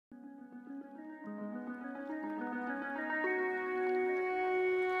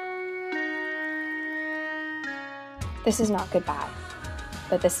This is not goodbye,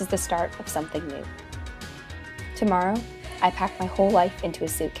 but this is the start of something new. Tomorrow, I pack my whole life into a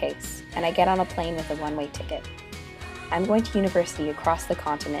suitcase, and I get on a plane with a one-way ticket. I'm going to university across the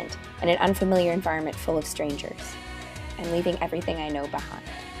continent in an unfamiliar environment full of strangers. I'm leaving everything I know behind.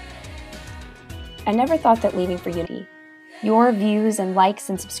 I never thought that leaving for uni, your views and likes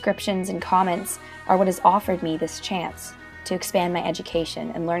and subscriptions and comments are what has offered me this chance to expand my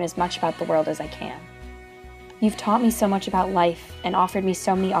education and learn as much about the world as I can. You've taught me so much about life and offered me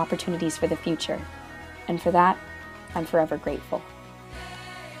so many opportunities for the future, and for that, I'm forever grateful.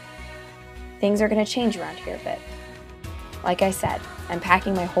 Things are going to change around here a bit. Like I said, I'm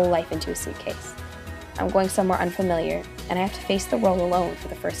packing my whole life into a suitcase. I'm going somewhere unfamiliar, and I have to face the world alone for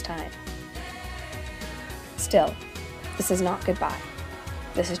the first time. Still, this is not goodbye.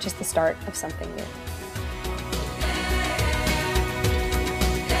 This is just the start of something new.